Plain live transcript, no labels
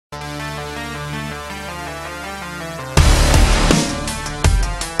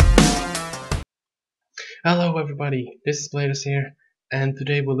Hello everybody, this is Bladus here, and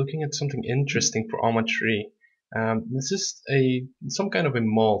today we're looking at something interesting for Arma 3. This is some kind of a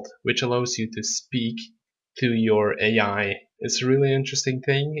mod which allows you to speak to your AI. It's a really interesting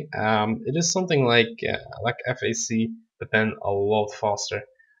thing. It is something like VAC, but then a lot faster.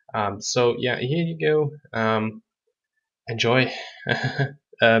 So yeah, here you go. Enjoy.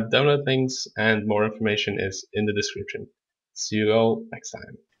 Download links and more information is in the description. See you all next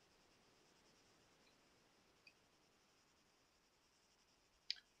time.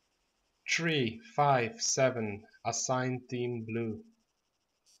 3, 5, 7. Assign team blue.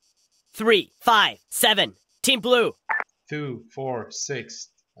 3, 5, 7. Team blue. 2, 4, 6.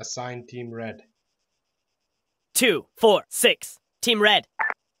 Assign team red. 2, 4, 6. Team red.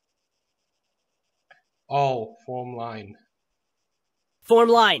 All form line. Form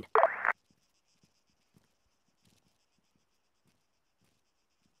line.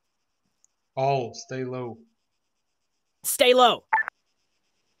 All stay low. Stay low.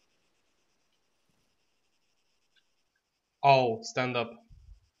 All stand up.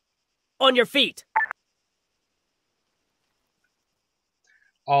 On your feet.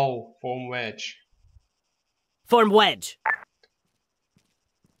 All form wedge. Form wedge.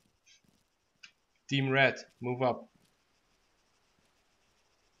 Team red, move up.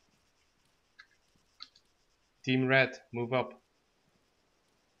 Team red, move up.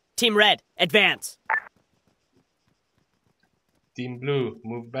 Team red, advance. Team blue,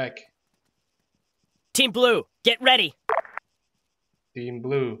 move back. Team blue, get ready. Team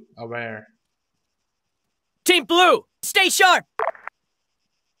blue, aware. Team blue, stay sharp.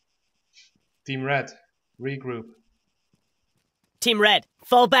 Team red, regroup. Team red,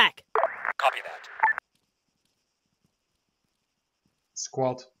 fall back. Copy that.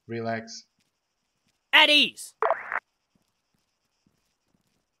 Squad, relax. At ease.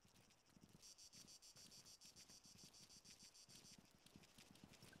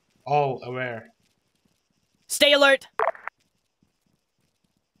 All aware. Stay alert.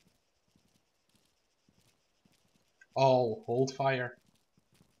 All hold fire.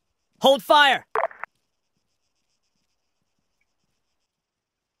 Hold fire.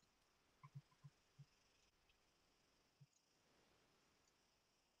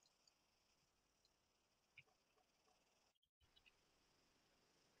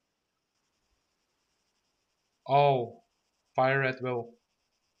 All fire at will.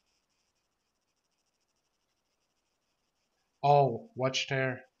 All watch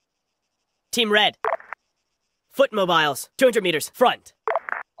there. Team red. Foot mobiles, 200 meters, front.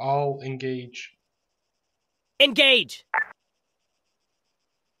 All engage. Engage.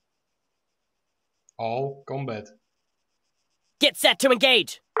 All combat. Get set to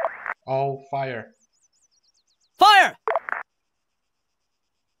engage. All fire. Fire.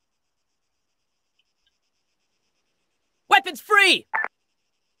 Weapons free.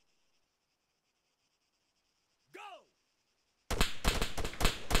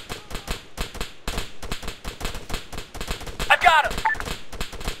 I've got him!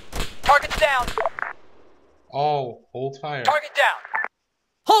 Target's down! All hold fire. Target down!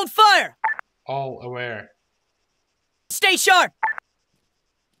 Hold fire. All aware. Stay sharp.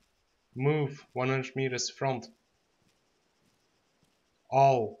 Move 100 meters front.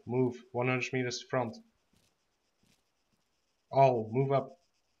 All move 100 meters front. All move up.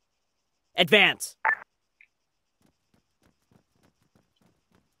 Advance.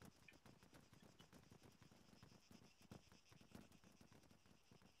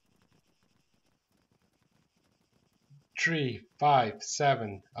 Three, 5,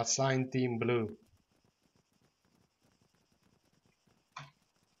 7. Assign team blue.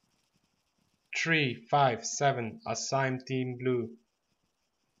 3, 5, 7. Assign team blue.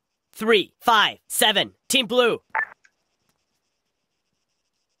 3, 5, 7. Team blue.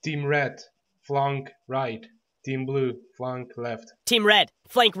 Team red, flank right. Team blue, flank left. Team red,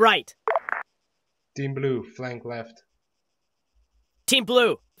 flank right. Team blue, flank left. Team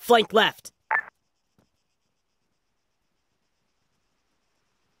blue, flank left.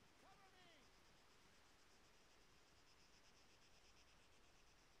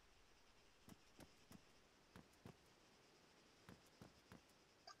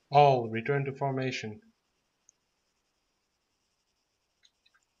 All return to formation.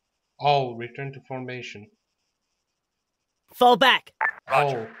 All return to formation. Fall back.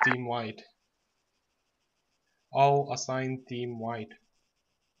 Roger. All team white. All assign team white.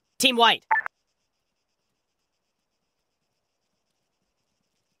 Team white.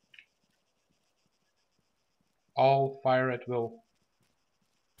 All fire at will.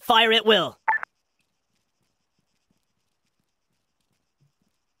 Fire at will.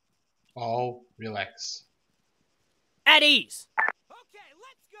 All relax. At ease. Okay,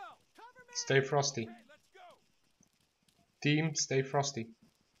 let's go. Cover me. Stay frosty. Okay, let's go. Team, stay frosty.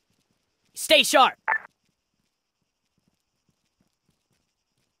 Stay sharp.